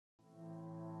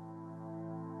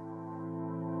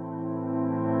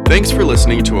Thanks for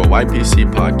listening to a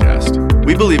YPC podcast.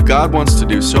 We believe God wants to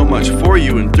do so much for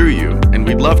you and through you, and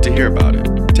we'd love to hear about it.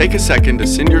 Take a second to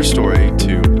send your story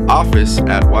to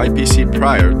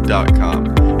office@ypcprior.com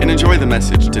and enjoy the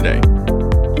message today.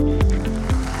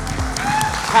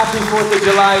 Happy 4th of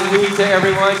July week to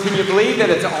everyone. Can you believe that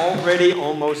it's already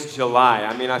almost July?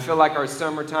 I mean, I feel like our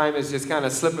summertime is just kind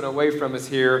of slipping away from us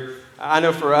here. I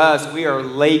know for us, we are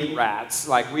lake rats.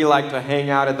 Like, we like to hang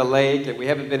out at the lake, and we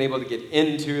haven't been able to get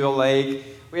into the lake.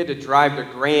 We had to drive to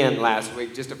Grand last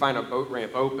week just to find a boat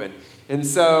ramp open. And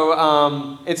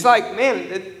so it's like,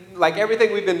 man, like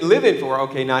everything we've been living for.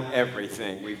 Okay, not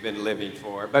everything we've been living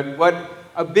for, but what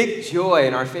a big joy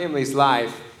in our family's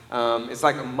life. It's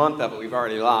like a month of it we've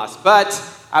already lost. But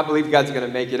I believe God's going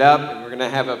to make it up, and we're going to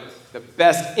have the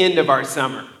best end of our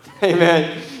summer.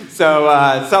 Amen. So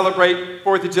celebrate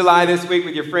 4th of July this week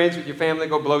with your friends, with your family.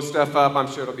 Go blow stuff up. I'm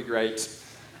sure it'll be great.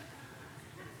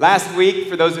 Last week,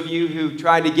 for those of you who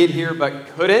tried to get here but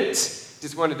couldn't,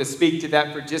 just wanted to speak to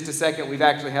that for just a second. We've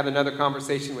actually had another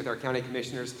conversation with our county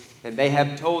commissioners, and they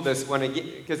have told us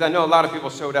because I know a lot of people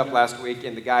showed up last week,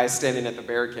 and the guys standing at the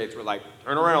barricades were like,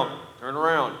 turn around,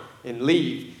 and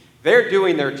leave. They're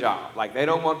doing their job. Like, they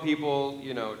don't want people,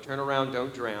 turn around,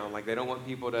 don't drown. Like, they don't want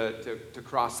people to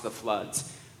cross the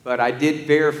floods. But I did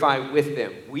verify with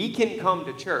them. We can come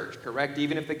to church, correct?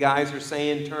 Even if the guys are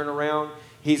saying turn around,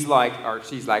 she's like,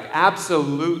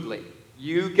 absolutely.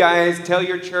 You guys tell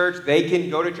your church they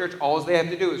can go to church. All they have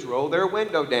to do is roll their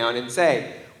window down and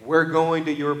say, we're going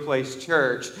to your place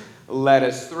church. Let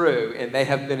us through. And they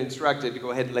have been instructed to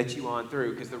go ahead and let you on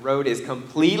through because the road is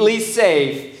completely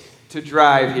safe to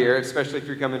drive here, especially if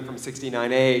you're coming from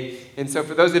 69A. And so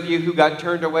for those of you who got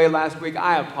turned away last week,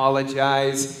 I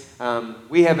apologize.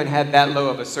 We haven't had that low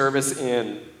of a service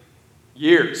in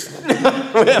years.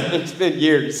 It's been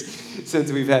years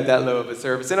since we've had that low of a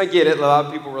service. And I get it. A lot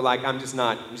of people were like, I'm just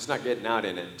not getting out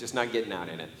in it. Just not getting out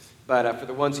in it. But for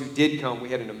the ones who did come, we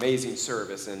had an amazing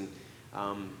service. And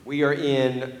we are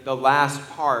in the last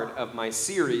part of my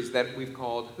series that we've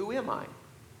called, Who Am I?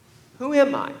 Who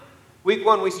am I? Week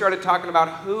 1, we started talking about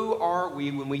who are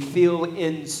we when we feel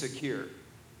insecure.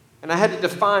 And I had to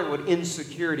define what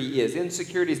insecurity is.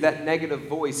 Insecurity is that negative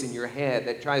voice in your head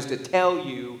that tries to tell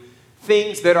you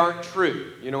things that aren't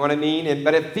true. You know what I mean?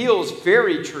 But it feels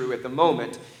very true at the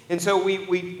moment. And so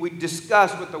we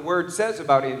discussed what the Word says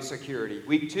about insecurity.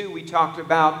 Week 2, we talked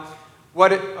about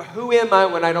who am I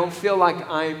when I don't feel like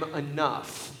I'm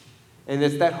enough? And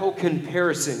it's that whole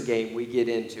comparison game we get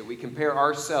into. We compare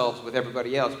ourselves with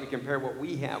everybody else. We compare what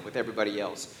we have with everybody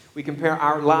else. We compare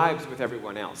our lives with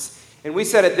everyone else. And we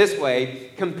said it this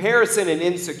way, comparison and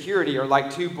insecurity are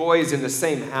like two boys in the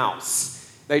same house.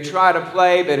 They try to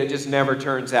play, but it just never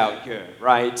turns out good,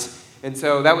 right? And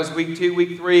so that was week 2.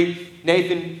 Week 3,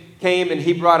 Nathan came and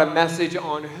he brought a message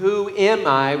on who am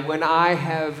I when I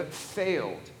have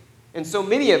failed. And so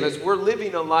many of us, we're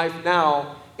living a life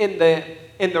now in the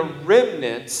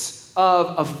remnants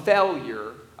of a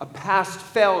failure, a past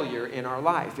failure in our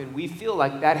life. And we feel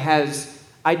like that has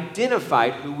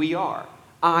identified who we are.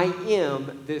 I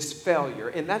am this failure.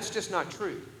 And that's just not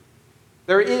true.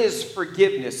 There is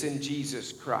forgiveness in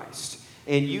Jesus Christ.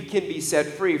 And you can be set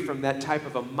free from that type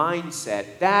of a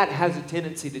mindset. That has a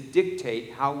tendency to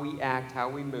dictate how we act, how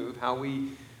we move, how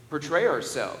we portray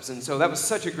ourselves. And so that was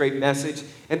such a great message.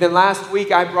 And then last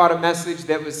week I brought a message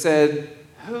that was said,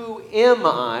 who am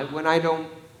I when I don't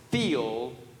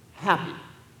feel happy?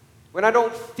 When I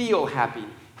don't feel happy.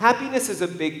 Happiness is a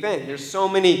big thing. There's so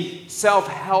many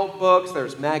self-help books,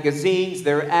 there's magazines,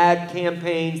 there are ad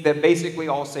campaigns that basically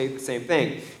all say the same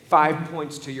thing. 5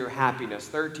 points to your happiness,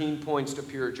 13 points to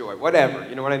pure joy, whatever,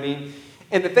 you know what I mean?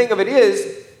 And the thing of it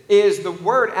is the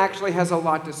Word actually has a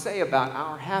lot to say about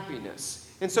our happiness.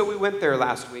 And so we went there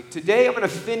last week. Today I'm going to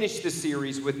finish the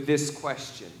series with this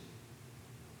question.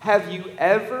 Have you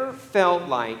ever felt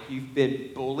like you've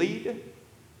been bullied,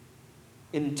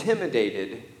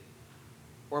 intimidated,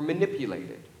 or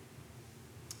manipulated?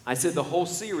 I said the whole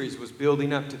series was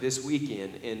building up to this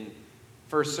weekend, and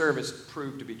first service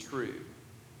proved to be true.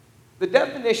 The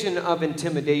definition of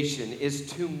intimidation is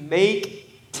to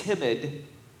make timid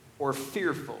or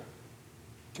fearful,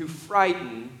 to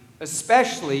frighten,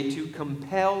 especially to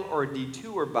compel or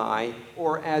detour by,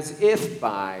 or as if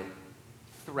by,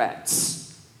 threats.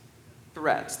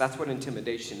 Threats. That's what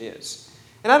intimidation is.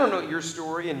 And I don't know your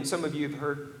story, and some of you have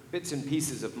heard bits and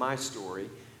pieces of my story,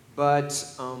 but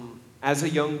as a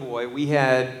young boy, we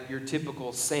had your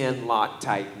typical Sandlot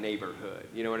type neighborhood.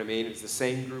 You know what I mean? It's the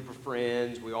same group of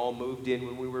friends. We all moved in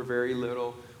when we were very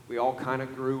little. We all kind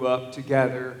of grew up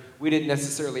together. We didn't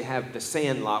necessarily have the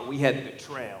Sandlot. We had the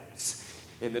trails.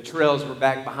 And the trails were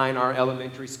back behind our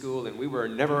elementary school, and we were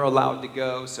never allowed to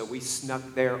go, so we snuck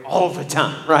there all the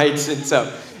time, right? And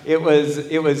so it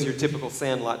was your typical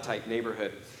Sandlot type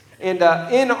neighborhood. And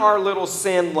in our little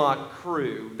Sandlot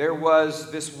crew, there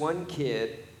was this one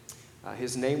kid.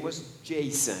 His name was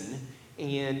Jason,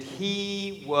 and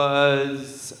he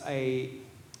was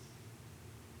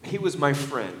my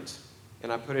friend.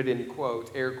 And I put it in quotes,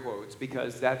 air quotes,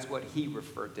 because that's what he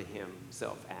referred to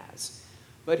himself as.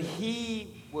 But he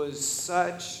was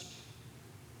such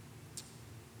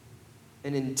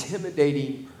an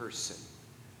intimidating person.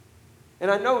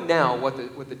 And I know now what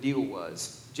the deal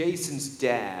was. Jason's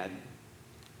dad,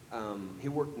 he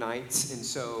worked nights, and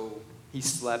so he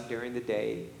slept during the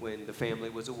day when the family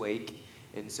was awake.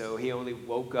 And so he only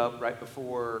woke up right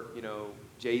before,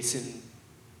 Jason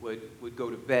would go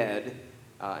to bed,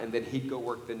 and then he'd go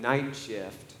work the night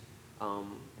shift.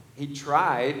 He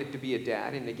tried to be a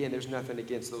dad, and again, there's nothing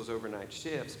against those overnight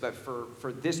shifts, but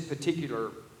for this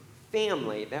particular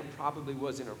family, that probably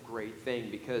wasn't a great thing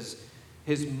because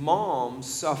his mom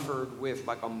suffered with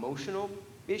like emotional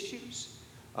issues,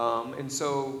 and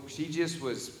so she just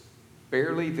was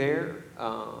barely there.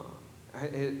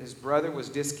 His brother was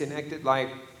disconnected. Like,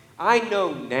 I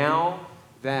know now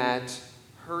that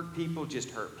hurt people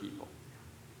just hurt people.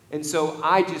 And so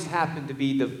I just happened to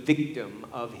be the victim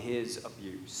of his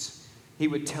abuse. He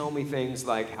would tell me things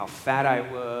like how fat I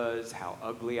was, how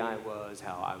ugly I was,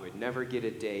 how I would never get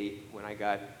a date when I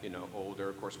got, older.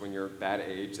 Of course, when you're that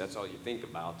age, that's all you think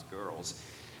about, girls.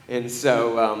 And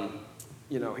so,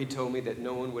 he told me that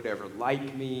no one would ever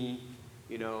like me,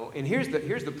 And here's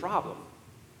the problem.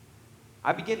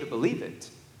 I began to believe it.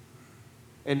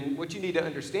 And what you need to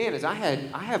understand is I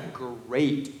have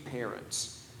great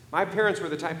parents. My parents were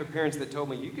the type of parents that told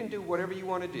me, you can do whatever you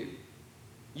want to do.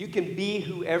 You can be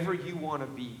whoever you want to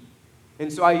be.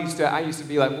 And so I used to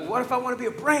be like, well, what if I want to be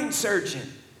a brain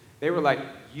surgeon? They were like,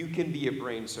 you can be a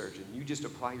brain surgeon. You just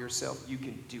apply yourself. You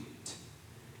can do it.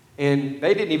 And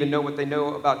they didn't even know what they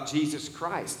know about Jesus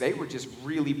Christ. They were just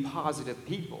really positive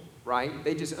people, right?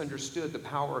 They just understood the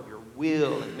power of your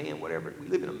will and, man, whatever. We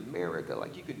live in America,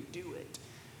 like you can do it.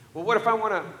 Well, what if I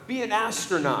want to be an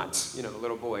astronaut?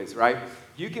 Little boys, right?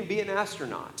 You can be an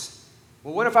astronaut.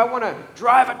 Well, what if I want to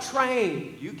drive a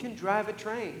train? You can drive a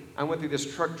train. I went through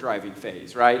this truck driving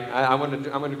phase, right? I'm going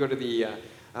to go to the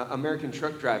American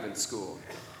truck driving school.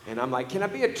 And I'm like, can I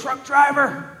be a truck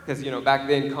driver? Because, back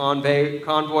then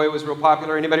Convoy was real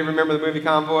popular. Anybody remember the movie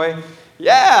Convoy?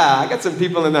 Yeah, I got some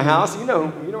people in the house. You know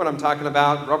what I'm talking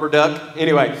about, Rubber Duck.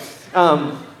 Anyway,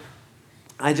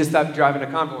 I just stopped driving a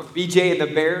Convoy. BJ and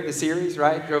the Bear, the series,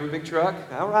 right? Drove a big truck.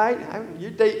 All right, you're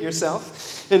dating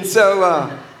yourself. And so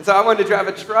I wanted to drive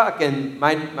a truck, and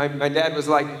my dad was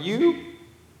like, you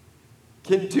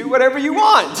can do whatever you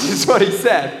want, is what he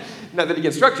said. Nothing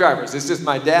against truck drivers. It's just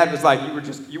my dad was like,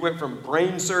 you went from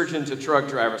brain surgeon to truck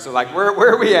driver. So like, where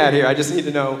are we at here? I just need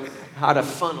to know how to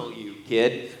funnel you,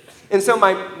 kid. And so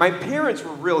my parents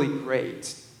were really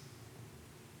great.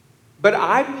 But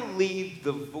I believed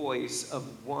the voice of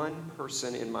one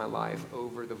person in my life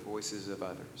over the voices of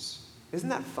others. Isn't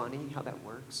that funny how that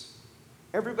works?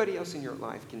 Everybody else in your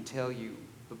life can tell you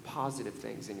the positive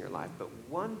things in your life, but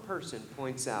one person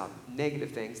points out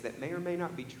negative things that may or may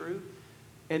not be true,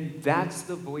 and that's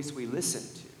the voice we listen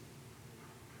to.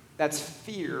 That's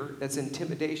fear, that's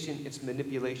intimidation, it's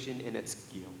manipulation, and it's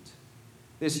guilt.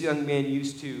 This young man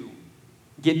used to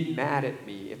get mad at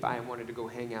me if I wanted to go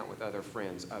hang out with other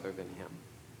friends other than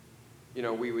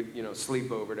him. We would,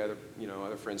 sleep over at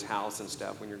other friends' house and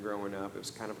stuff when you're growing up. It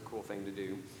was kind of a cool thing to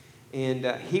do. And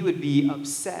he would be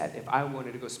upset if I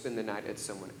wanted to go spend the night at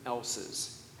someone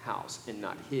else's house and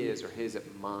not his or his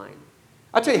at mine.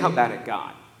 I'll tell you how bad it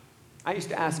got. I used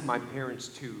to ask my parents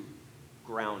to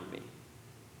ground me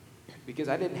because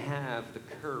I didn't have the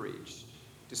courage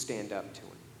to stand up to him.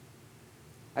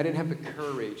 I didn't have the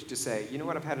courage to say, you know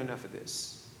what, I've had enough of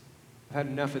this. I've had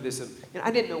enough of this. And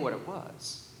I didn't know what it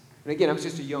was. And again, I was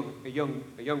just a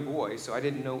young boy, so I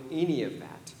didn't know any of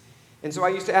that. And so I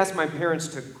used to ask my parents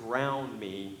to ground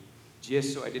me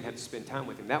just so I didn't have to spend time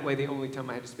with him. That way, the only time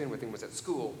I had to spend with him was at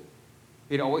school.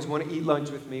 He'd always want to eat lunch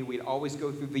with me. We'd always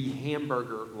go through the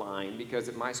hamburger line because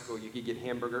at my school, you could get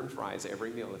hamburger and fries every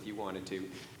meal if you wanted to.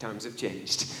 Times have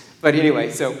changed. But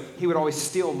anyway, so he would always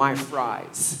steal my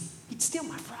fries. He'd steal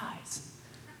my fries.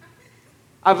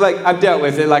 I've dealt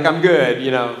with it. Like, I'm good,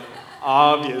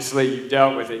 Obviously, you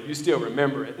dealt with it. You still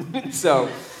remember it.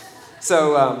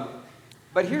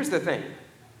 But here's the thing.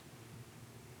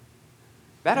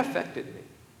 That affected me.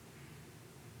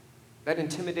 That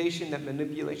intimidation, that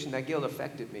manipulation, that guilt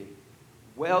affected me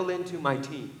well into my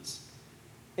teens.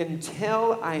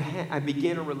 until I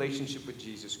began a relationship with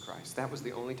Jesus Christ. That was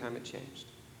the only time it changed.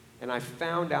 And I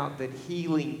found out that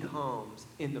healing comes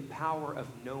in the power of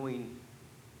knowing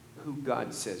who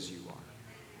God says you are,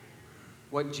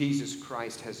 what Jesus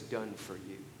Christ has done for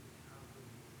you.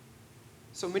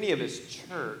 So many of us,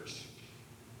 church,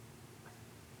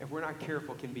 if we're not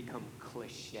careful, can become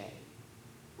cliche.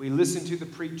 We listen to the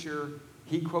preacher,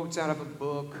 he quotes out of a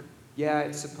book. Yeah,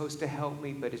 it's supposed to help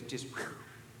me, but it's just,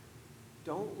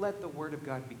 don't let the Word of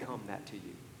God become that to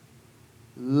you.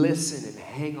 Listen and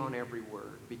hang on every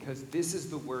word, because this is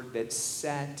the word that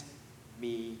set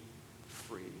me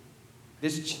free.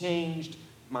 This changed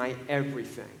my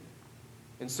everything.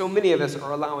 And so many of us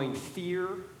are allowing fear,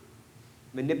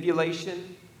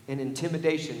 manipulation, and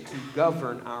intimidation to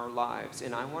govern our lives.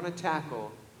 And I want to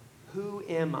tackle, who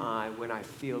am I when I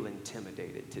feel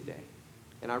intimidated today?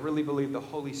 And I really believe the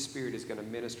Holy Spirit is going to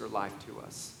minister life to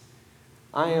us.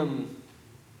 I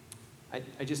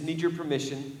just need your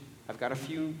permission. I've got a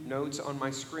few notes on my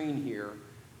screen here.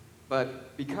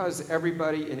 But because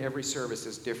everybody in every service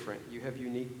is different, you have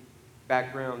unique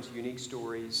backgrounds, unique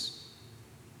stories,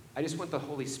 I just want the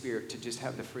Holy Spirit to just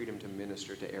have the freedom to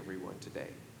minister to everyone today.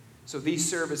 So these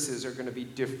services are going to be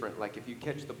different. Like if you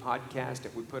catch the podcast,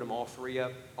 if we put them all three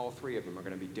up, all three of them are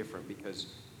going to be different because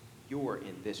you're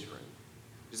in this room.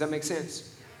 Does that make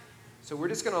sense? So we're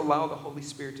just going to allow the Holy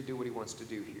Spirit to do what he wants to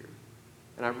do here.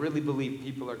 And I really believe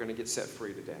people are going to get set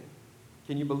free today.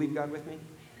 Can you believe God with me?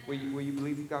 Will you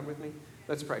believe God with me?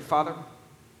 Let's pray. Father,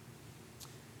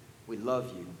 we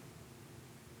love you.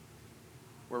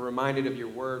 We're reminded of your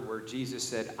word where Jesus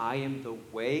said, I am the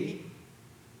way,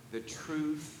 the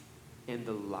truth, and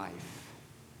the life.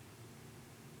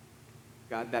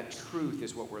 God, that truth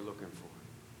is what we're looking for.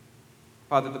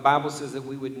 Father, the Bible says that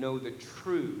we would know the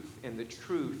truth, and the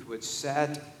truth would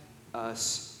set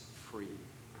us free.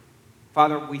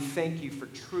 Father, we thank you for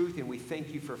truth, and we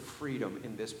thank you for freedom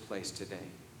in this place today.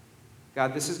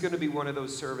 God, this is going to be one of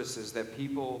those services that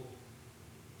people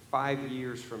 5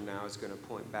 years from now is going to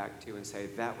point back to and say,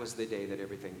 that was the day that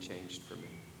everything changed for me.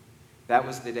 That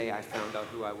was the day I found out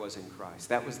who I was in Christ.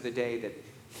 That was the day that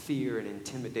fear and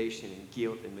intimidation and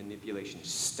guilt and manipulation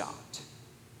stopped.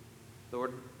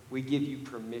 Lord, we give you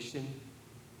permission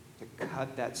to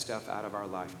cut that stuff out of our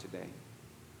life today,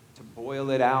 to boil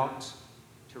it out,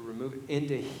 to remove it, and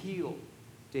to heal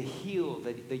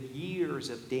the years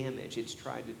of damage it's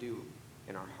tried to do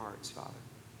in our hearts, Father.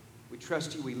 We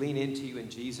trust you. We lean into you in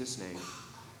Jesus' name.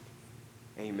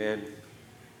 Amen.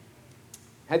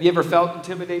 Have you ever felt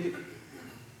intimidated? Have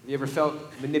you ever felt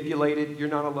manipulated? You're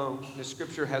not alone. The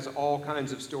scripture has all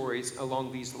kinds of stories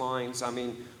along these lines. I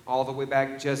mean, all the way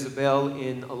back, Jezebel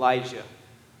in Elijah.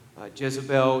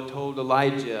 Jezebel told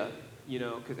Elijah,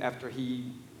 because after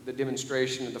the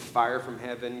demonstration of the fire from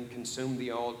heaven consumed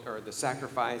the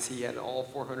sacrifice, he had all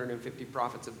 450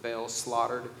 prophets of Baal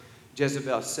slaughtered.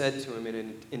 Jezebel said to him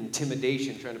in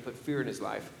intimidation, trying to put fear in his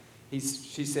life,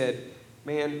 she said,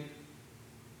 man,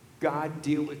 God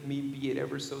deal with me, be it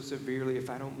ever so severely, if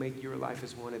I don't make your life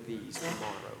as one of these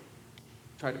tomorrow.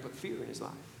 Tried to put fear in his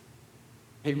life.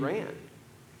 He ran.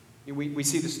 We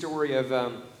see the story of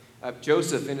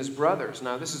Joseph and his brothers.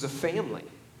 Now, this is a family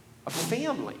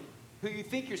who you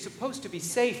think you're supposed to be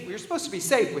safe. You're supposed to be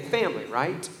safe with family,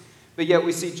 right? But yet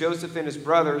we see Joseph and his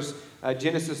brothers.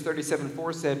 Genesis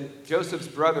 37:4 said, Joseph's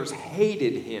brothers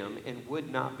hated him and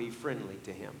would not be friendly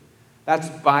to him. That's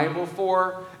Bible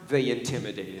for they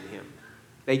intimidated him.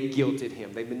 They guilted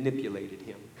him. They manipulated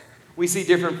him. We see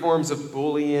different forms of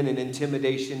bullying and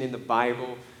intimidation in the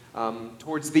Bible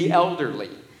towards the elderly.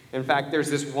 In fact,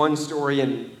 there's this one story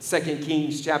in 2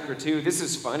 Kings chapter 2. This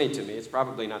is funny to me. It's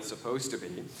probably not supposed to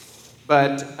be.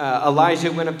 But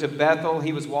Elijah went up to Bethel.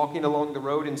 He was walking along the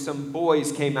road, and some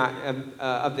boys came out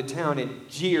of the town and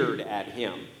jeered at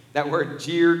him. That word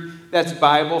jeered, that's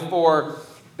Bible for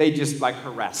they just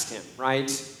harassed him, right?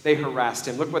 They harassed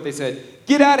him. Look what they said.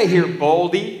 Get out of here,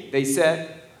 Baldy, they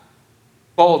said.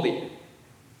 Baldy.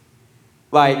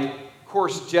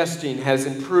 Coarse jesting has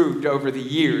improved over the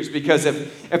years, because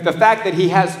if the fact that he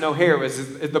has no hair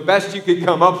was the best you could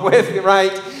come up with,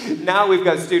 right? Now we've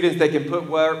got students that can put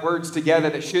words together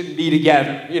that shouldn't be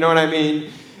together. You know what I mean?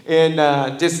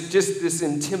 And just this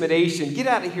intimidation. Get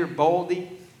out of here, Baldy.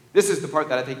 This is the part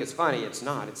that I think is funny. It's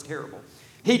not. It's terrible.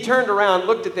 He turned around,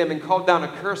 looked at them, and called down a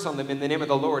curse on them in the name of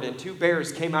the Lord. And 2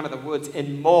 bears came out of the woods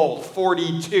and mauled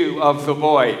 42 of the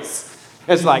boys.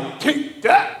 It's like, take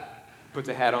that. Puts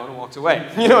a hat on and walks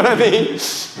away. You know what I mean?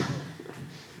 It's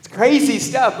crazy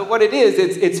stuff, but what it is,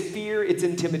 it's fear, it's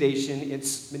intimidation,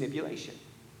 it's manipulation.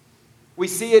 We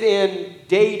see it in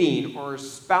dating or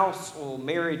spousal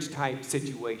marriage type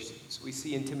situations. We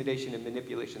see intimidation and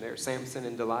manipulation there, Samson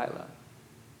and Delilah.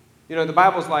 You know, the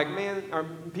Bible's like, man, or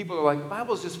people are like, the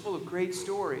Bible's just full of great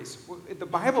stories. Well, the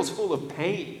Bible's full of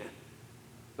pain.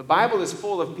 The Bible is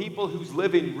full of people who's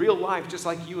living real life just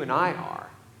like you and I are.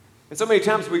 And so many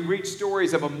times we read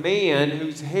stories of a man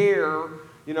whose hair,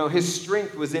 you know, his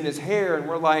strength was in his hair, and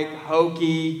we're like,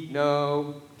 hokey,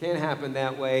 no, can't happen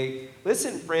that way.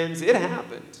 Listen, friends, it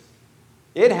happened.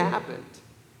 It happened.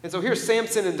 And so here's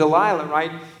Samson and Delilah,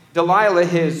 right? Delilah,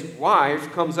 his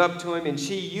wife, comes up to him, and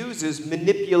she uses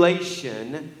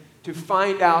manipulation to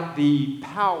find out the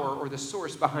power or the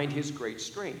source behind his great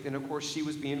strength. And of course, she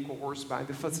was being coerced by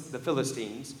the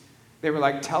Philistines. They were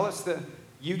like, tell us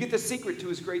you get the secret to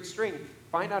his great strength.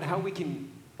 Find out how we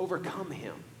can overcome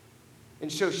him.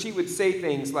 And so she would say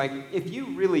things like, if you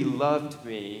really loved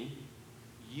me,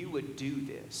 you would do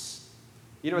this.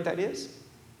 You know what that is?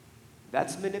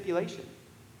 That's manipulation.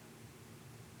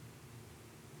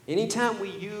 Anytime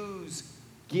we use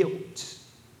guilt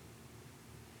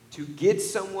to get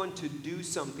someone to do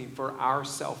something for our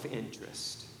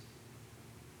self-interest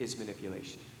is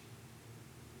manipulation.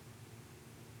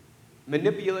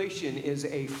 Manipulation is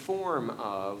a form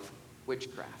of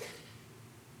witchcraft.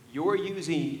 You're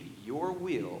using your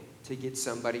will to get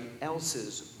somebody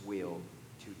else's will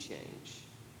to change.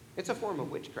 It's a form of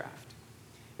witchcraft.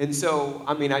 And so,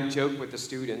 I mean, I joke with the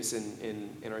students in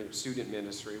our student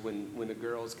ministry when the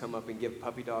girls come up and give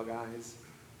puppy dog eyes.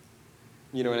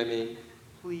 You know what I mean?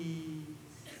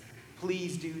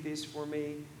 Please do this for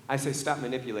me. I say, stop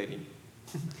manipulating.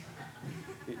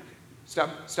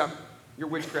 Stop. Your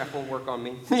witchcraft won't work on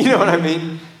me. You know what I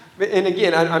mean? And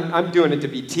again, I'm doing it to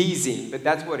be teasing, but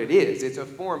that's what it is. It's a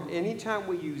form. Anytime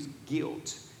we use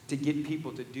guilt to get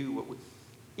people to do what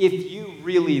if you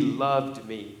really loved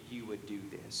me, you would do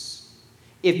this.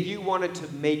 If you wanted to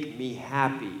make me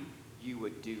happy, you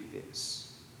would do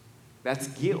this. That's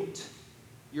guilt.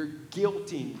 You're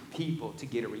guilting people to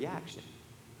get a reaction.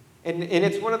 And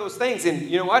it's one of those things. And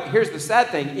you know what? Here's the sad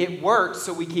thing. It works,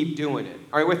 so we keep doing it.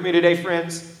 Are you with me today,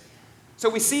 friends? So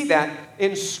we see that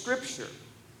in Scripture.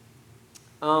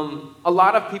 A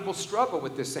lot of people struggle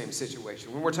with this same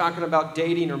situation. When we're talking about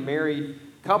dating or married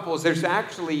couples, there's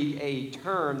actually a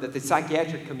term that the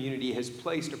psychiatric community has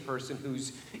placed a person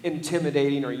who's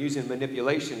intimidating or using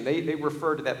manipulation. They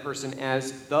refer to that person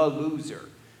as the loser.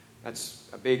 That's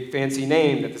a big fancy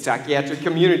name that the psychiatric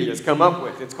community has come up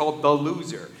with. It's called the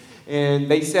loser. And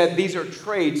they said these are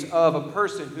traits of a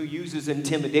person who uses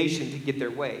intimidation to get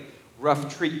their way.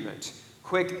 Rough treatment,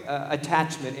 quick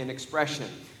attachment and expression,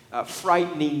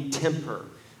 frightening temper,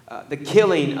 the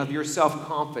killing of your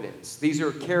self-confidence. These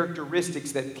are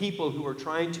characteristics that people who are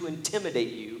trying to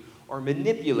intimidate you or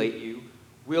manipulate you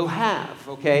will have,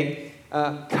 okay?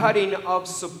 Cutting of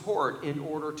support in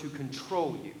order to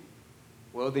control you.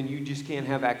 Well, then you just can't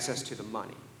have access to the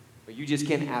money. Or you just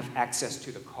can't have access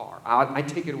to the car. I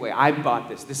take it away. I bought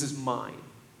this. This is mine.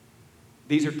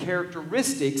 These are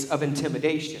characteristics of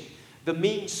intimidation. The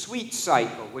mean sweet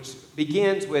cycle, which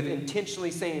begins with intentionally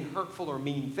saying hurtful or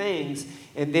mean things,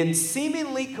 and then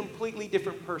seemingly completely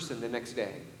different person the next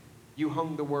day. You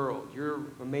hung the world. You're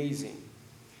amazing.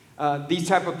 These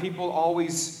type of people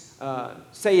always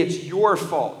say it's your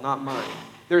fault, not mine.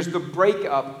 There's the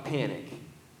breakup panic.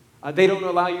 They don't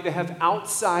allow you to have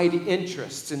outside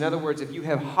interests. In other words, if you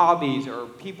have hobbies or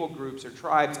people groups or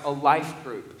tribes, a life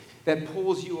group that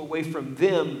pulls you away from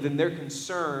them, then they're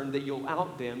concerned that you'll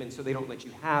out them, and so they don't let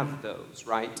you have those,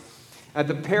 right?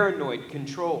 The paranoid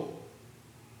control,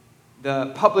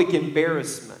 the public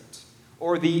embarrassment,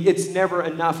 or the it's never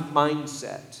enough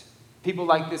mindset. People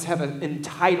like this have an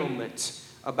entitlement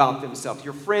about themselves.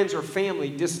 Your friends or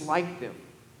family dislike them.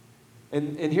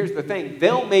 And here's the thing,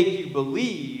 they'll make you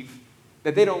believe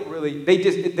that they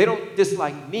don't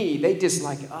dislike me, they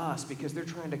dislike us because they're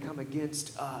trying to come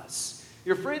against us.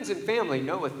 Your friends and family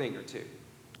know a thing or two.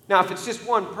 Now, if it's just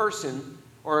one person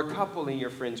or a couple in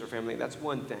your friends or family, that's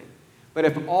one thing. But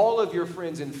if all of your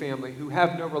friends and family who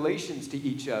have no relations to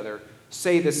each other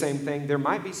say the same thing, there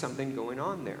might be something going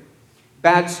on there.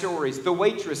 Bad stories, the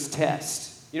waitress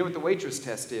test. You know what the waitress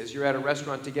test is? You're at a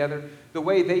restaurant together. The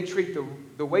way they treat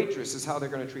the waitress is how they're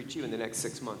going to treat you in the next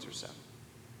 6 months or so.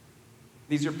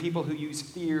 These are people who use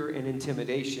fear and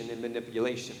intimidation and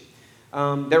manipulation.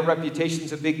 Their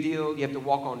reputation's a big deal. You have to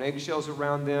walk on eggshells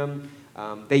around them.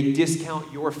 They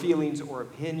discount your feelings or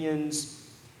opinions.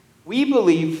 We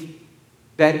believe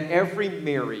that every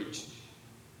marriage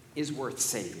is worth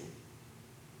saving.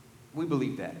 We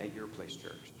believe that at Your Place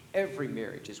Church. Every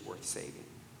marriage is worth saving.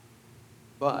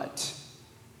 But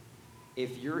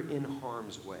if you're in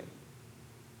harm's way,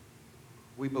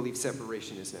 we believe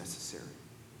separation is necessary.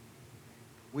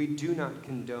 We do not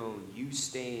condone you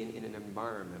staying in an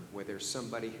environment where there's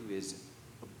somebody who is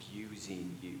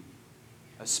abusing you,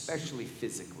 especially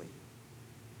physically.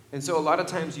 And so a lot of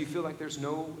times you feel like there's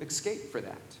no escape for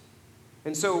that.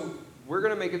 And so we're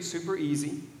going to make it super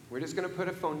easy. We're just going to put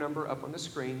a phone number up on the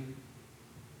screen.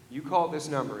 You call this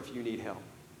number if you need help.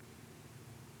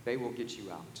 They will get you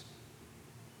out.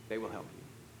 They will help you.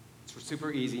 It's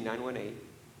super easy,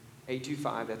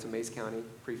 918-825, that's a Mays County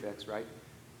prefix, right?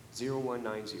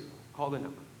 0190. Call the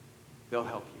number. They'll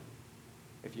help you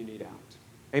if you need out.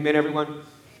 Amen, everyone?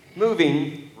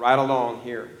 Moving right along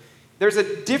here. There's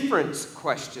a different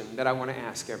question that I want to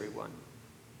ask everyone.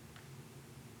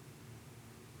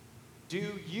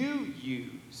 Do you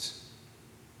use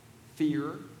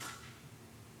fear,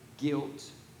 guilt,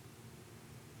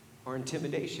 or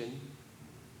intimidation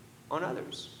on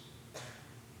others?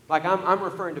 Like I'm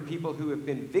referring to people who have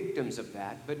been victims of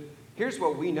that, but here's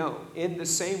what we know. In the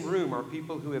same room are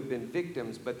people who have been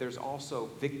victims, but there's also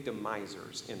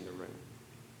victimizers in the room.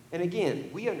 And again,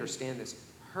 we understand this.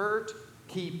 Hurt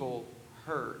people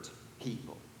hurt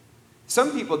people.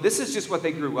 Some people, this is just what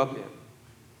they grew up in.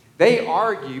 They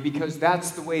argue because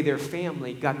that's the way their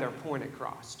family got their point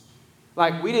across.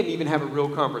 Like, we didn't even have a real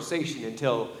conversation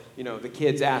until, the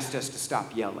kids asked us to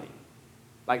stop yelling.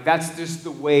 Like, that's just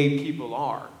the way people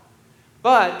are.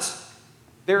 But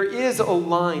there is a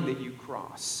line that you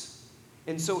cross.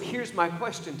 And so here's my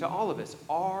question to all of us.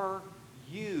 Are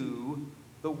you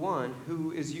the one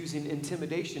who is using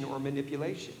intimidation or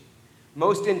manipulation?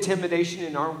 Most intimidation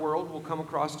in our world will come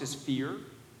across as fear.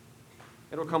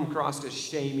 It'll come across as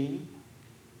shaming,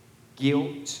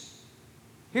 guilt.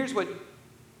 Here's what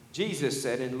Jesus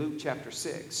said in Luke chapter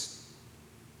 6.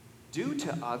 Do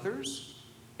to others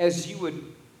as you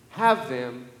would have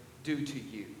them do to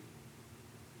you.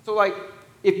 So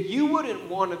if you wouldn't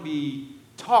want to be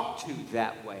talked to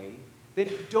that way, then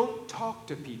don't talk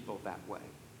to people that way.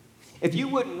 If you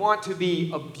wouldn't want to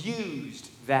be abused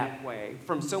that way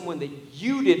from someone that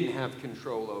you didn't have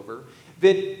control over,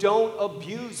 then don't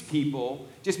abuse people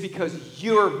just because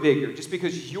you're bigger, just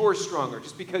because you're stronger,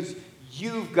 just because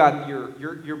you've got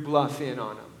your bluff in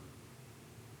on them.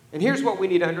 And here's what we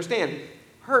need to understand.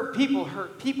 Hurt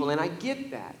people, and I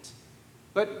get that.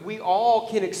 But we all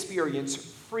can experience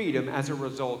freedom as a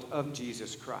result of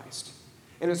Jesus Christ.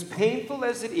 And as painful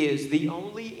as it is, the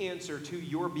only answer to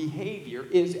your behavior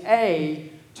is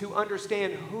to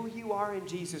understand who you are in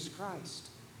Jesus Christ.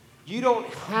 You don't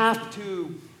have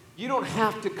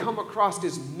to come across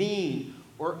as mean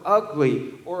or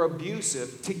ugly or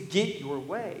abusive to get your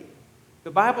way.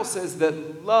 The Bible says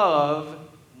that love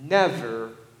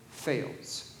never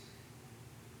fails.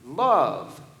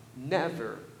 Love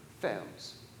never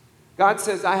fails. God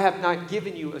says, I have not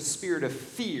given you a spirit of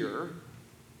fear,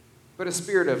 but a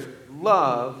spirit of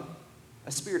love,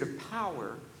 a spirit of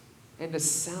power, and a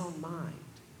sound mind.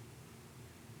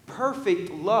 Perfect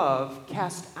love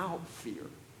casts out fear.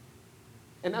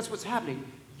 And that's what's happening.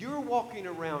 You're walking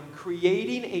around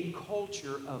creating a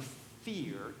culture of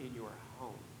fear in your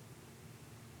home.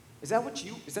 Is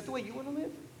that the way you want to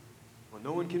live? Well,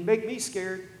 no one can make me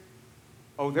scared.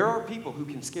 Oh, there are people who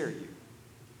can scare you.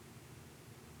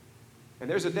 And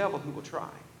there's a devil who will try.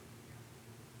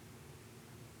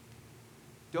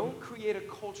 Don't create a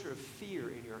culture of fear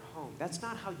in your home. That's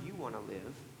not how you want to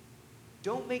live.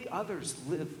 Don't make others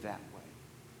live that way.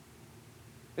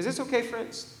 Is this okay,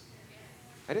 friends?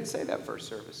 I didn't say that first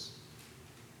service.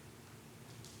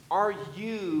 Are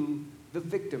you the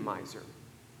victimizer?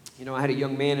 I had a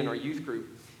young man in our youth group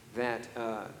that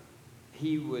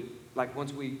he would,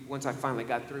 once I finally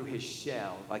got through his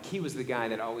shell, he was the guy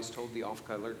that always told the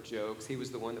off-color jokes. He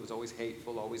was the one that was always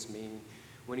hateful, always mean.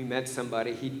 When he met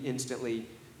somebody, he'd instantly,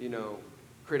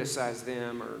 criticize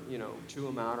them or, chew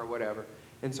them out or whatever.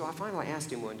 And so I finally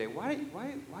asked him one day, why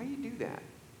you do that?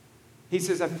 He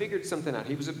says, I figured something out.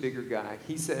 He was a bigger guy.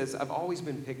 He says, I've always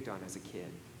been picked on as a kid.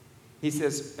 He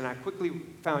says, and I quickly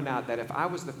found out that if I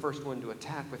was the first one to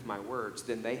attack with my words,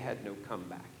 then they had no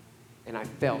comeback. And I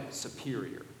felt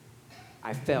superior.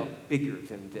 I felt bigger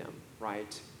than them,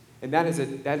 right? And that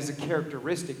is a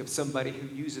characteristic of somebody who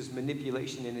uses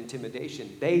manipulation and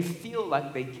intimidation. They feel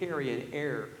like they carry an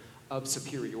air of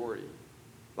superiority.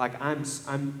 Like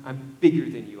I'm bigger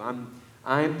than you.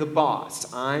 I'm the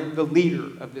boss. I'm the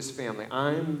leader of this family.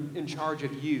 I'm in charge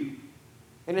of you.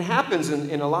 And it happens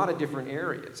in a lot of different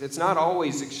areas. It's not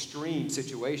always extreme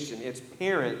situation. It's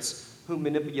parents who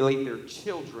manipulate their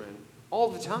children all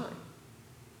the time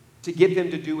to get them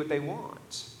to do what they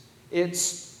want.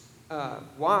 It's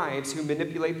wives who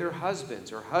manipulate their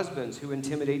husbands or husbands who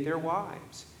intimidate their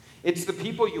wives. It's the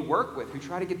people you work with who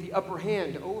try to get the upper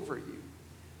hand over you.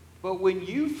 But when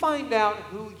you find out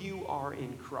who you are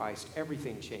in Christ,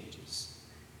 everything changes.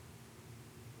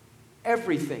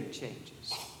 Everything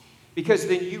changes. Because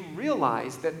then you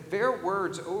realize that their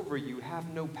words over you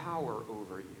have no power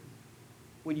over you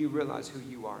when you realize who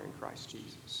you are in Christ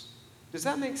Jesus. Does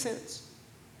that make sense?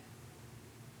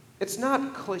 It's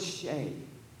not cliche.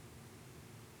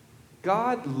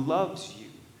 God loves you.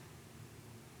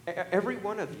 Every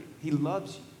one of you. He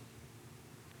loves you.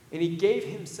 And he gave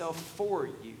himself for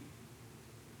you.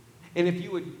 And if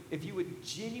you would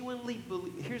genuinely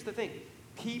believe, here's the thing.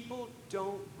 People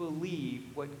don't believe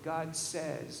what God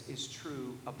says is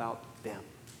true about them.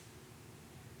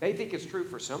 They think it's true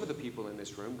for some of the people in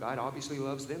this room. God obviously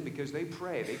loves them because they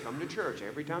pray. They come to church.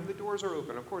 Every time the doors are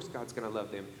open, of course God's going to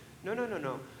love them.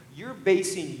 No. You're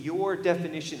basing your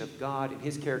definition of God and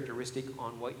his characteristic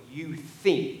on what you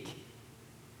think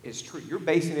is true. You're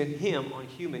basing him on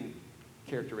human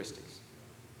characteristics,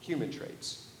 human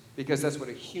traits, because that's what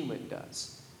a human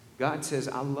does. God says,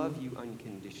 I love you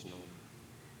unconditionally.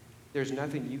 There's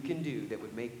nothing you can do that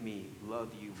would make me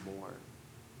love you more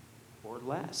or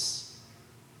less.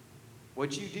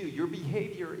 What you do, your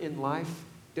behavior in life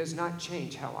does not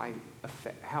change how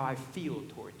I feel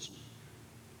towards you.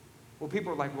 Well,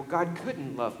 people are like, well, God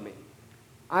couldn't love me.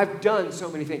 I've done so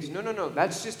many things. No.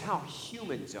 That's just how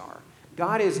humans are.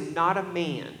 God is not a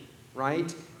man,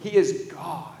 right? He is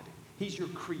God. He's your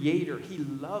creator. He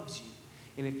loves you.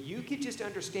 And if you could just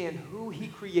understand who he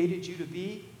created you to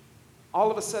be,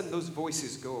 all of a sudden those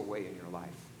voices go away in your life.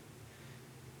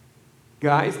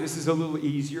 Guys, this is a little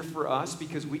easier for us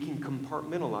because we can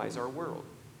compartmentalize our world.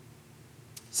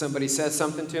 Somebody says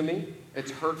something to me,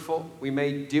 it's hurtful. We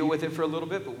may deal with it for a little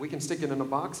bit, but we can stick it in a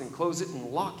box and close it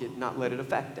and lock it and not let it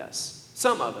affect us.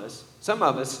 Some of us,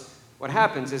 what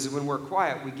happens is when we're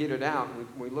quiet, we get it out and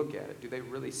we look at it. Do they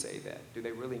really say that? Do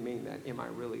they really mean that? Am I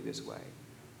really this way?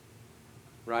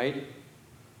 Right?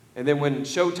 And then when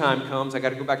showtime comes, I got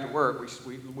to go back to work,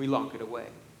 we lock it away.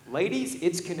 Ladies,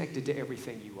 it's connected to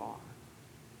everything you are.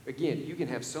 Again, you can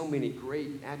have so many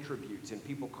great attributes and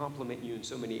people compliment you in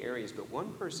so many areas, but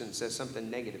one person says something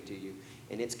negative to you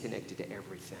and it's connected to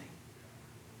everything.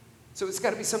 So it's got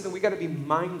to be something we got to be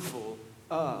mindful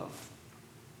of.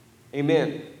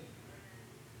 Amen.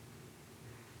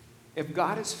 If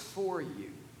God is for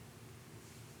you,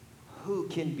 who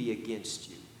can be against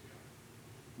you?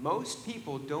 Most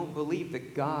people don't believe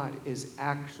that God is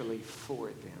actually for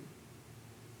them.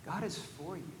 God is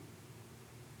for you.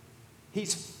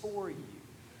 He's for you.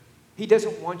 He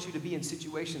doesn't want you to be in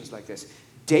situations like this.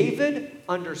 David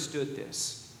understood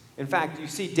this. In fact, you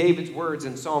see David's words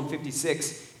in Psalm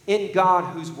 56, in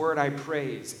God whose word I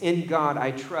praise, in God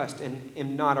I trust and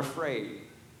am not afraid.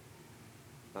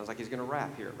 Sounds like he's going to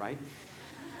rap here, right?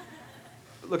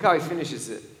 But look how he finishes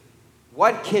it.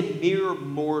 What can mere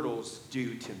mortals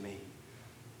do to me?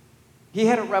 He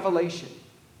had a revelation.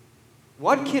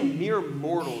 What can mere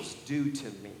mortals do to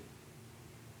me?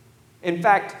 In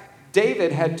fact,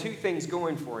 David had two things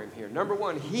going for him here. Number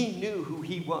one, he knew who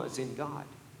he was in God.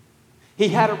 He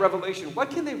had a revelation. What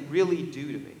can they really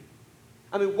do to me?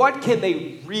 I mean, what can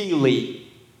they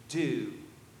really do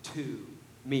to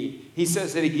me? He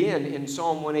says it again in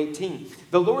Psalm 118.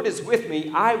 The Lord is with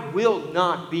me. I will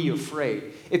not be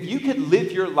afraid. If you could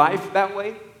live your life that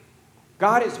way,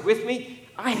 God is with me.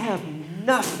 I have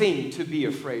nothing to be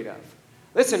afraid of.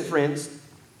 Listen, friends,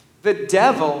 the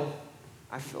devil,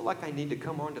 I feel like I need to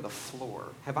come onto the floor.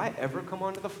 Have I ever come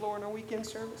onto the floor in a weekend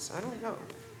service? I don't know.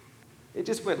 It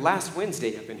just went last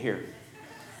Wednesday up in here.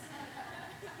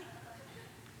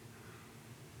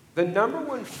 The number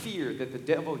one fear that the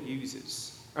devil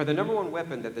uses, or the number one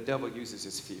weapon that the devil uses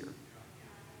is fear.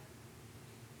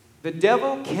 The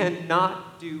devil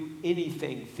cannot do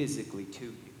anything physically to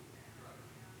you.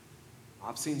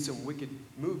 I've seen some wicked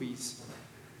movies.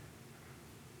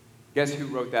 Guess who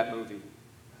wrote that movie?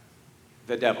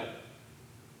 The devil.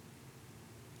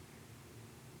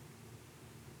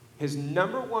 His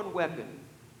number one weapon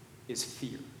is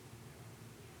fear.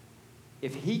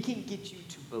 If he can get you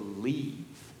to believe,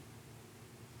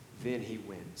 then he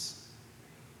wins.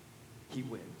 He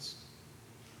wins.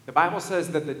 The Bible says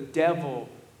that the devil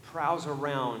prowls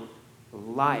around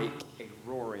like a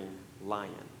roaring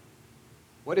lion.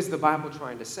 What is the Bible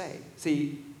trying to say?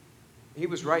 See, he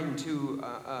was writing to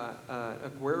an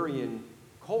agrarian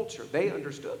culture. They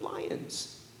understood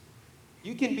lions.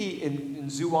 You can be,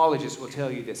 and zoologists will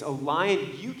tell you this, a lion,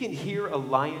 you can hear a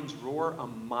lion's roar a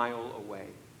mile away.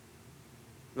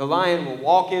 The lion will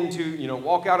walk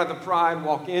out of the pride,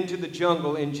 walk into the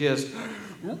jungle and just,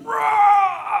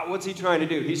 rah! what's he trying to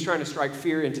do? He's trying to strike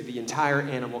fear into the entire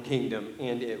animal kingdom,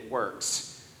 and it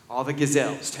works. All the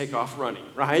gazelles take off running,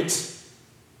 right?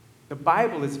 The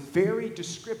Bible is very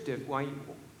descriptive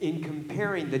in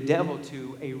comparing the devil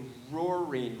to a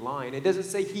roaring lion. It doesn't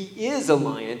say he is a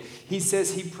lion. He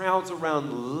says he prowls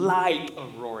around like a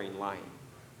roaring lion.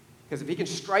 Because if he can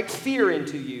strike fear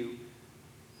into you,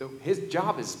 his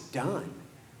job is done.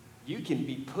 You can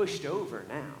be pushed over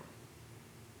now.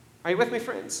 Are you with me,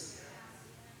 friends?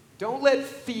 Don't let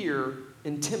fear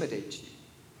intimidate you.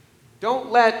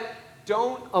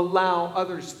 Don't allow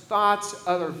others' thoughts,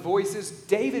 other voices.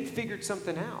 David figured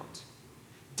something out.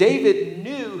 David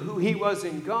knew who he was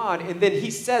in God, and then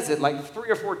he says it like 3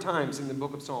 or 4 times in the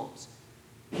book of Psalms.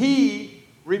 He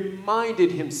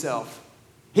reminded himself.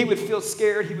 He would feel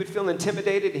scared, he would feel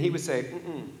intimidated, and he would say,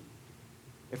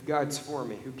 if God's for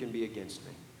me, who can be against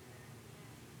me?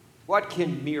 What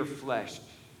can mere flesh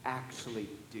actually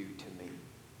do to me?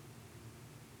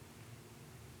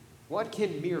 What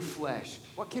can mere flesh,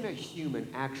 what can a human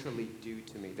actually do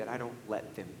to me that I don't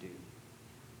let them do?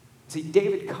 See,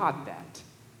 David caught that.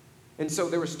 And so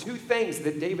there was 2 things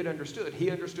that David understood.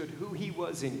 He understood who he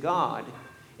was in God,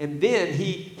 and then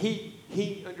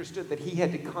he understood that he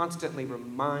had to constantly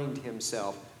remind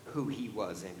himself who he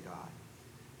was in God.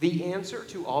 The answer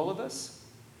to all of us,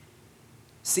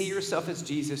 see yourself as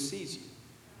Jesus sees you.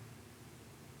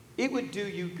 It would do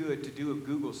you good to do a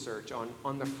Google search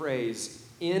on the phrase,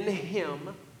 in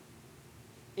him,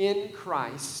 in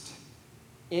Christ,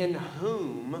 in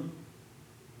whom,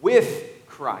 with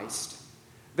Christ.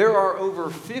 There are over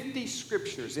 50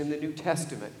 scriptures in the New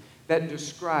Testament that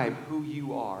describe who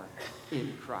you are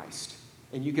in Christ.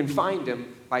 And you can find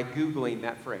them by Googling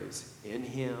that phrase, in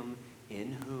him,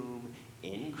 in whom,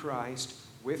 in Christ,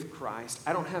 with Christ.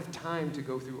 I don't have time to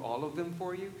go through all of them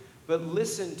for you, but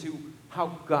listen to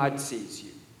how God sees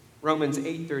you. Romans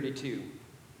 8:32.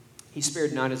 He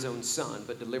spared not his own son,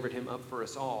 but delivered him up for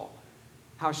us all.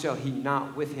 How shall he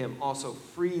not with him also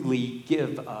freely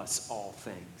give us all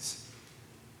things?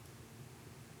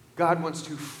 God wants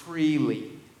to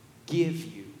freely give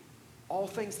you all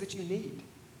things that you need.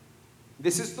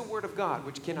 This is the word of God,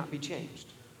 which cannot be changed.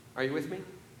 Are you with me?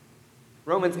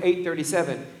 Romans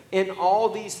 8:37. In all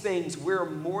these things, we're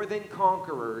more than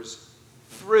conquerors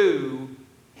through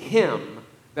him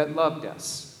that loved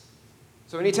us.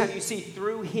 So anytime you see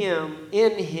through him,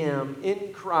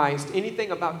 in Christ,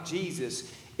 anything about Jesus,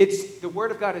 it's the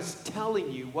Word of God is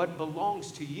telling you what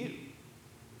belongs to you.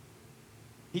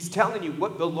 He's telling you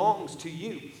what belongs to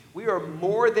you. We are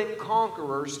more than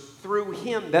conquerors through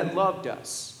him that loved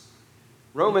us.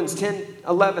 Romans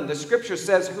 10:11, the scripture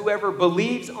says, whoever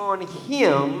believes on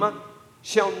him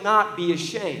shall not be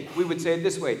ashamed. We would say it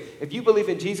this way. If you believe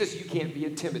in Jesus, you can't be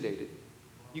intimidated.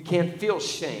 You can't feel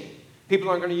shame. People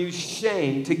aren't going to use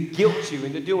shame to guilt you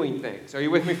into doing things. Are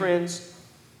you with me, friends?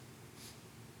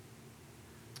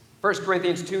 1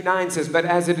 Corinthians 2:9 says, but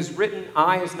as it is written,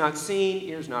 eye has not seen,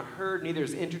 ears not heard, neither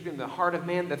has entered into the heart of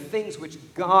man the things which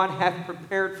God hath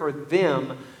prepared for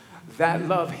them that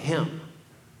love him.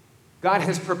 God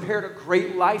has prepared a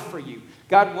great life for you.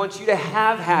 God wants you to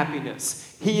have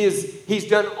happiness. He's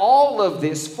done all of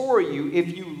this for you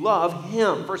if you love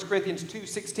him. 1 Corinthians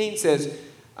 2:16 says,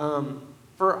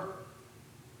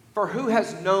 For who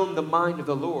has known the mind of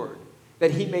the Lord, that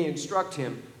he may instruct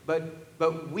him?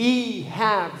 But we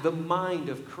have the mind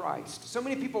of Christ. So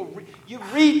many people, you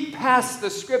read past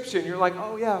the scripture and you're like,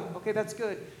 oh yeah, okay, that's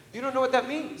good. You don't know what that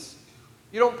means.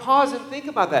 You don't pause and think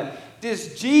about that.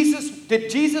 Did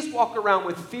Jesus walk around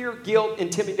with fear, guilt,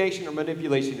 intimidation, or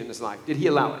manipulation in his life? Did he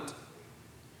allow it?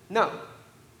 No.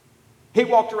 He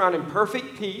walked around in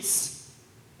perfect peace.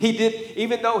 He did,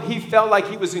 even though he felt like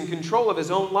he was in control of his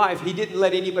own life, he didn't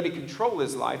let anybody control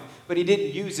his life, but he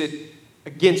didn't use it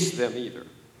against them either.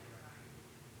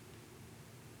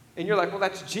 And you're like, well,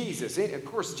 that's Jesus. Of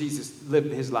course Jesus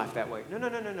lived his life that way.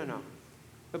 No.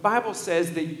 The Bible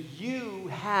says that you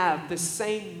have the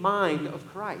same mind of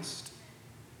Christ.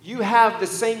 You have the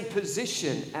same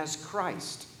position as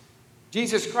Christ.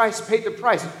 Jesus Christ paid the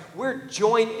price. We're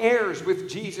joint heirs with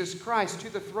Jesus Christ to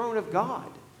the throne of God.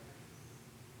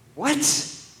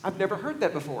 What? I've never heard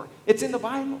that before. It's in the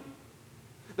Bible.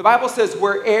 The Bible says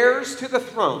we're heirs to the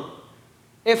throne.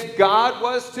 If God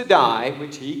was to die,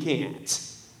 which he can't,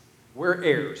 we're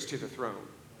heirs to the throne,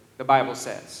 the Bible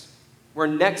says. We're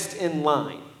next in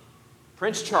line.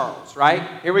 Prince Charles,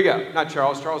 right? Here we go. Not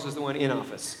Charles. Charles is the one in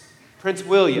office. Prince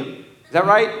William. Is that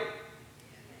right?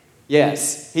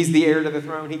 Yes. He's the heir to the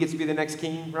throne. He gets to be the next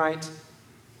king, right?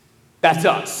 That's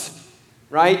us,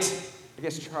 right? I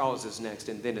guess Charles is next,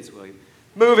 and then it's William.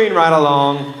 Moving right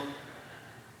along.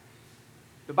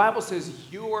 The Bible says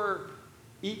you're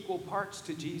equal parts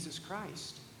to Jesus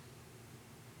Christ.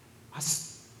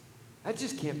 That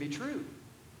just can't be true.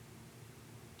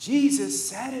 Jesus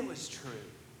said it was true.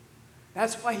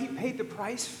 That's why he paid the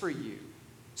price for you,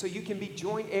 so you can be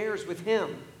joint heirs with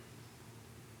him.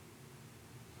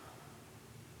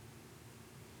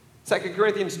 2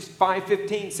 Corinthians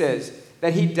 5:15 says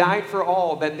that he died for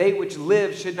all, that they which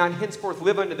live should not henceforth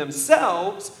live unto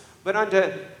themselves, but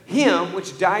unto him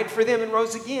which died for them and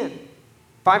rose again.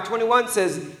 5:21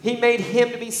 says, he made him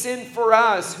to be sin for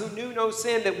us, who knew no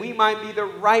sin, that we might be the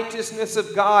righteousness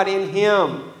of God in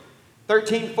him.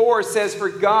 13:4 says, for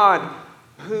God,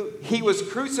 though he was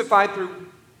crucified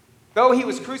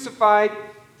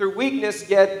through weakness,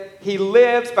 yet he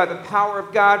lives by the power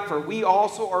of God, for we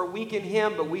also are weak in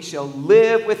him, but we shall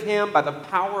live with him by the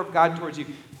power of God towards you.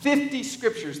 50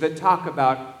 scriptures that talk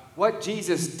about what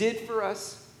Jesus did for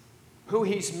us, who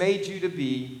he's made you to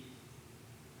be,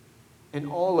 and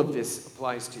all of this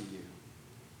applies to you.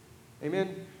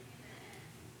 Amen?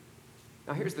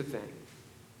 Now here's the thing.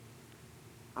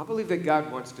 I believe that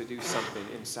God wants to do something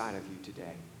inside of you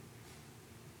today.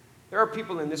 There are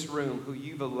people in this room who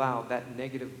you've allowed that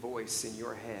negative voice in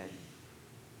your head,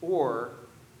 or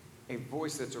a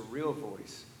voice that's a real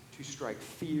voice, to strike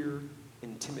fear,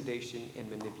 intimidation, and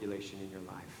manipulation in your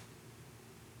life.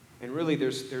 And really,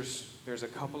 there's a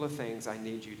couple of things I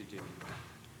need you to do.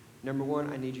 Number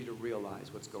one, I need you to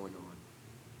realize what's going on.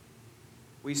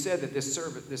 We said that this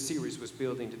series was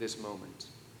building to this moment.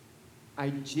 I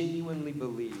genuinely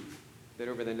believe that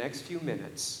over the next few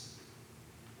minutes,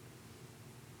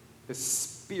 the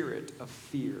spirit of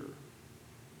fear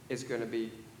is going to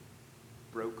be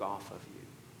broke off of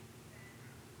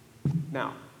you.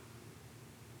 Now,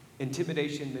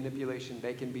 intimidation, manipulation,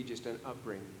 they can be just an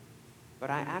upbringing. But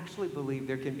I actually believe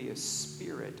there can be a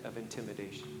spirit of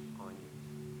intimidation on you.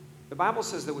 The Bible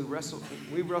says that we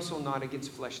wrestle not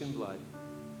against flesh and blood,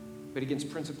 but against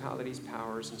principalities,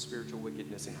 powers, and spiritual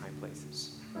wickedness in high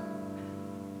places.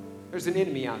 There's an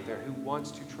enemy out there who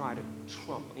wants to try to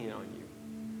trump in on you.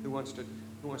 Who wants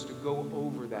to go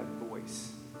over that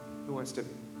voice, who wants to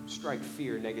strike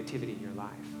fear, negativity in your life.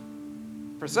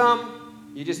 For some,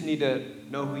 you just need to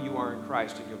know who you are in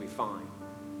Christ and you'll be fine.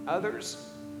 Others,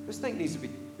 this thing needs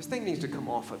to come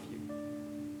off of you.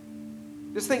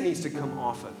 This thing needs to come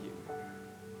off of you.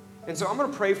 And so I'm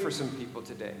going to pray for some people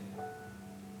today.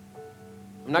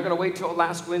 I'm not going to wait till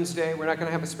last Wednesday. We're not going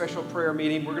to have a special prayer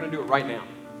meeting. We're going to do it right now.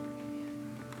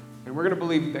 And we're going to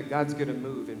believe that God's going to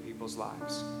move in people's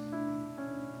lives.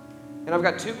 And I've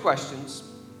got two questions.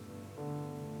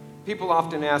 People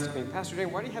often ask me, Pastor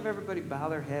Dane, why do you have everybody bow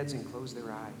their heads and close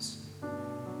their eyes?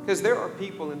 Because there are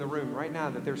people in the room right now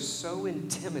that they're so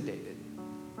intimidated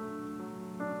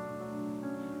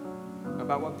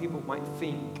about what people might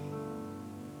think,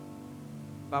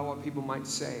 about what people might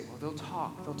say. Well,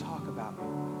 they'll talk about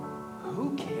me.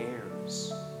 Who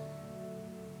cares?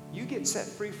 You get set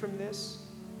free from this,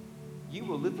 you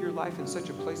will live your life in such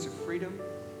a place of freedom,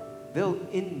 they'll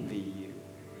envy you.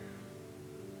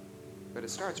 But it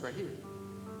starts right here.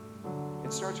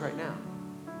 It starts right now.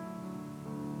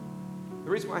 The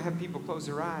reason why I have people close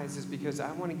their eyes is because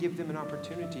I want to give them an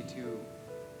opportunity to,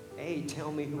 A,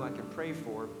 tell me who I can pray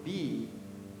for, B,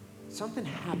 something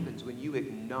happens when you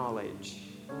acknowledge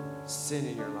sin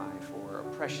in your life or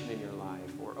oppression in your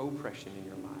life or oppression in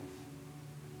your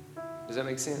life. Does that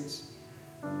make sense?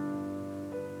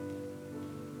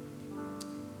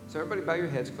 So everybody bow your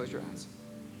heads, close your eyes.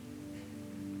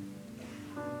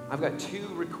 I've got two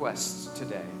requests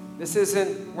today.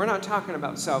 We're not talking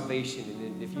about salvation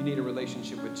and if you need a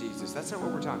relationship with Jesus. That's not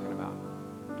what we're talking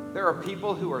about. There are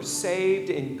people who are saved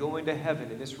and going to heaven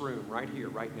in this room right here,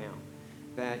 right now,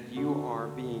 that you are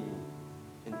being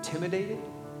intimidated,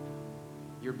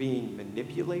 you're being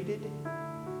manipulated.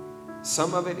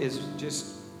 Some of it is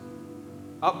just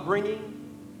upbringing.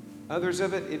 Others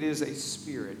of it is a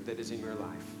spirit that is in your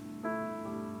life.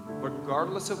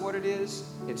 Regardless of what it is,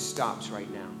 it stops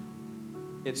right now.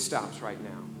 It stops right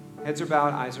now. Heads are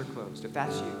bowed, eyes are closed. If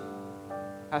that's you,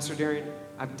 Pastor Darian,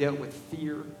 I've dealt with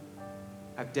fear.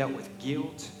 I've dealt with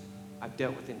guilt. I've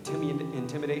dealt with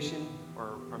intimidation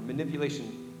or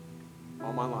manipulation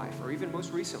all my life, or even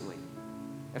most recently.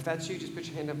 If that's you, just put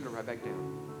your hand up and put it right back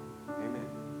down. Amen.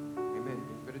 Amen.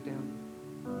 You put it down.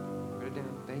 Put it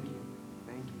down. Thank you.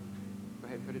 Thank you. Go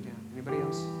ahead and put it down. Anybody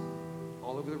else?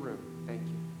 All over the room. Thank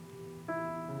you.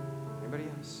 Anybody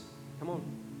else? Come on.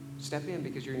 Step in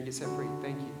because you're going to get set free.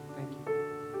 Thank you. Thank you.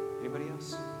 Anybody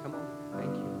else? Come on.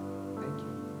 Thank you. Thank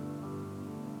you.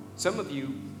 Some of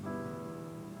you,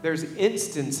 there's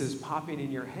instances popping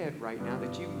in your head right now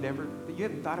that you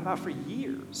haven't thought about for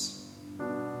years.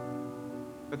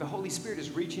 But the Holy Spirit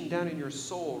is reaching down in your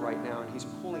soul right now, and He's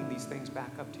pulling these things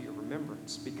back up to your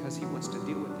remembrance because He wants to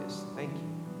deal with this. Thank you.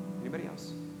 Anybody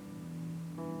else?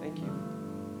 Thank you.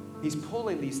 He's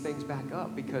pulling these things back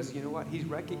up because, you know what? He's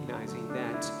recognizing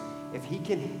that if he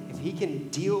can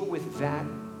deal with that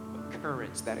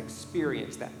occurrence, that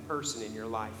experience, that person in your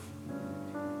life,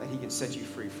 that He can set you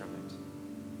free from it.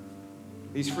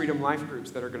 These Freedom Life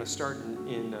groups that are going to start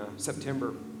in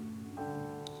September,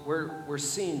 we're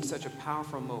seeing such a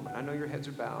powerful moment. I know your heads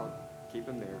are bowed. Keep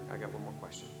them there. I got one more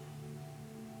question.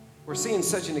 We're seeing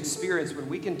such an experience when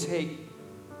we can take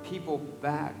people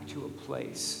back to a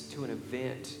place, to an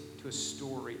event, to a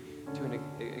story, to an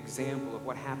example of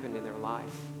what happened in their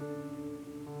life.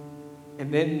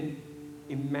 And then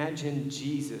imagine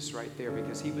Jesus right there,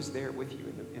 because He was there with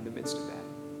you in the midst of that.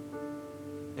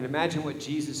 And imagine what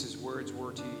Jesus' words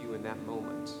were to you in that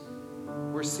moment.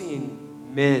 We're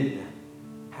seeing men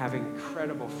have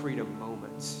incredible freedom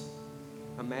moments,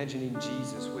 imagining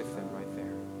Jesus with them right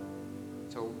there.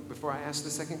 So before I ask the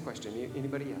second question,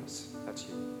 anybody else? That's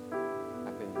you.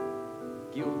 I've been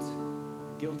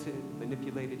guilted,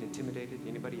 manipulated, intimidated.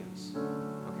 Anybody else?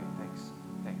 Okay,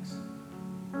 thanks.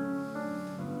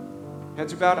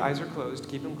 Heads are bowed, eyes are closed.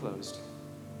 Keep them closed.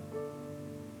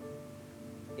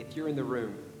 If you're in the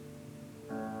room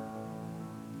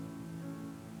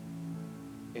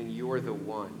and you're the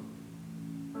one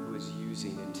who is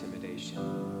using intimidation,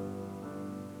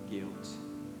 guilt,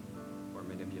 or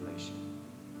manipulation,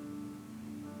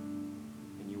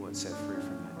 and you want set free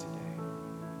from that today.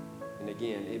 And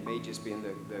again, it may just be in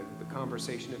the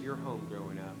conversation of your home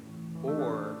growing up,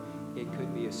 or it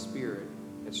could be a spirit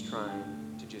that's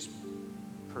trying to just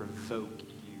provoke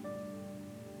you.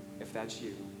 If that's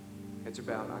you, heads are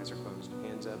bowed, eyes are closed,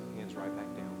 hands up, hands right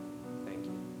back down. Thank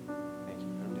you. Put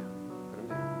them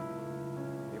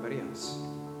down. Anybody else?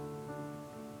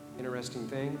 Interesting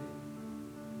thing.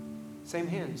 Same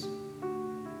hands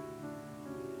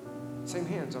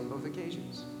on both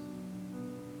occasions.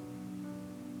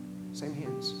 Same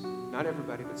hands. Not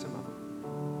everybody, but some of them.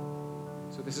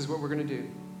 So this is what we're going to do.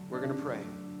 We're going to pray.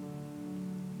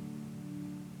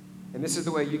 And this is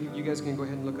the way, you guys can go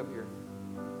ahead and look up here.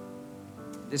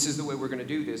 This is the way we're going to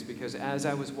do this, because as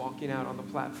I was walking out on the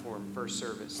platform first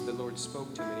service, the Lord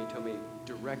spoke to me and He told me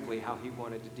directly how He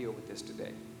wanted to deal with this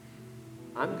today.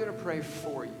 I'm going to pray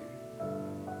for you.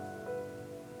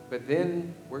 But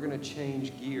then we're going to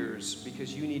change gears,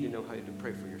 because you need to know how to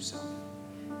pray for yourself.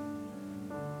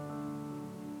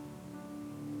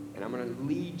 And I'm going to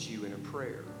lead you in a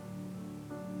prayer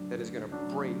that is going to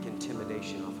break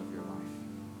intimidation off of your life.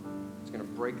 It's going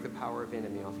to break the power of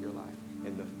enemy off your life.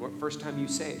 And the first time you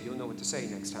say it, you'll know what to say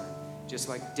next time. Just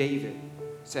like David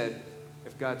said,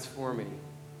 if God's for me,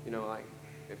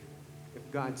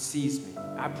 if God sees me,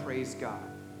 I praise God.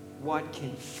 What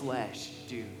can flesh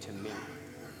do to me?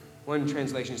 One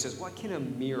translation says, what can a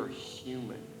mere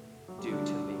human do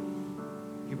to me?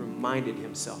 He reminded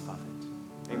himself of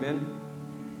it. Amen?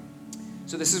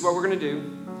 So this is what we're going to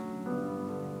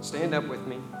do. Stand up with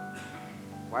me.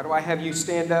 Why do I have you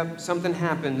stand up? Something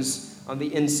happens on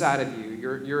the inside of you.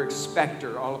 Your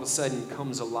expector all of a sudden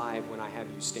comes alive when I have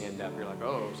you stand up. You're like,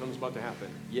 oh, something's about to happen.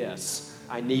 Yes,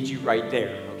 I need you right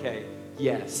there, okay?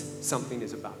 Yes, something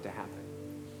is about to happen.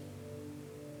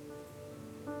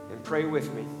 And pray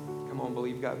with me. Come on,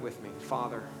 believe God with me.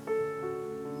 Father,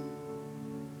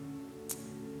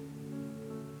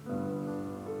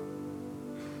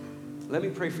 let me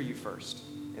pray for you first,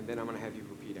 and then I'm going to have you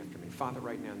repeat after me. Father,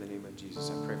 right now in the name of Jesus,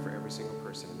 I pray for every single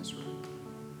person in this room.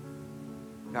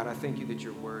 God, I thank you that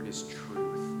your word is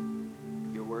truth.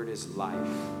 Your word is life.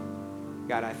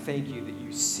 God, I thank you that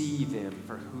you see them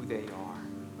for who they are.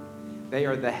 They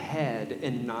are the head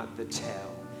and not the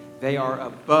tail. They are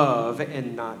above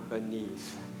and not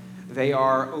beneath. They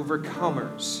are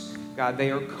overcomers. God,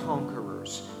 they are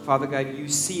conquerors. Father God, you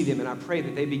see them, and I pray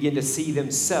that they begin to see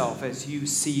themselves as you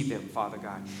see them, Father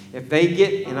God. If they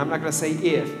get, and I'm not going to say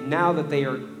if, now that they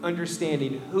are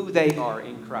understanding who they are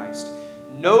in Christ,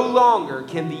 no longer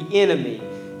can the enemy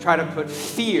try to put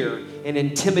fear and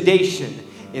intimidation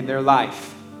in their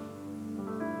life.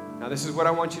 Now, this is what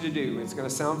I want you to do. It's going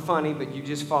to sound funny, but you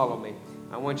just follow me.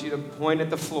 I want you to point at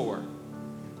the floor,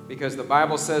 because the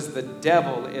Bible says the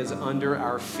devil is under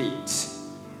our feet.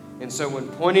 And so when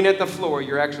pointing at the floor,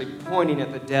 you're actually pointing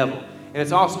at the devil. And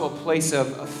it's also a place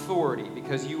of authority,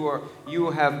 because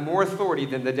you have more authority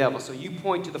than the devil. So you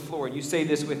point to the floor and you say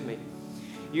this with me.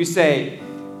 You say,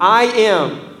 I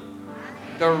am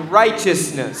the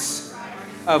righteousness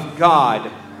of God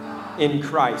in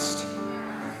Christ.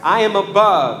 I am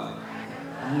above,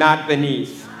 not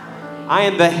beneath. I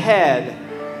am the head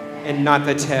and not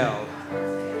the tail.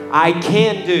 I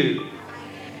can do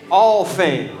all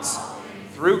things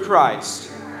through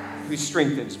Christ who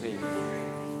strengthens me.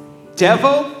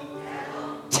 Devil,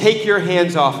 take your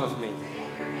hands off of me.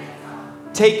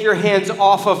 Take your hands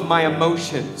off of my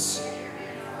emotions,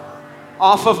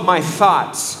 off of my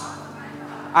thoughts.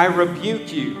 I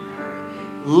rebuke you.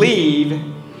 Leave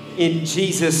in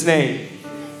Jesus' name.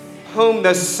 Whom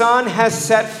the Son has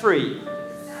set free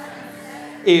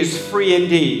is free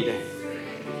indeed.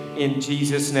 In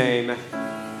Jesus' name,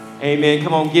 amen.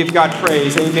 Come on, give God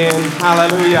praise. Amen.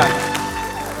 Hallelujah.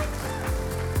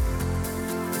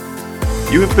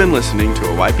 You have been listening to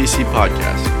a YPC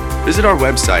podcast. Visit our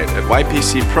website at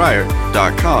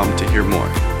ypcprior.com to hear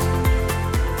more.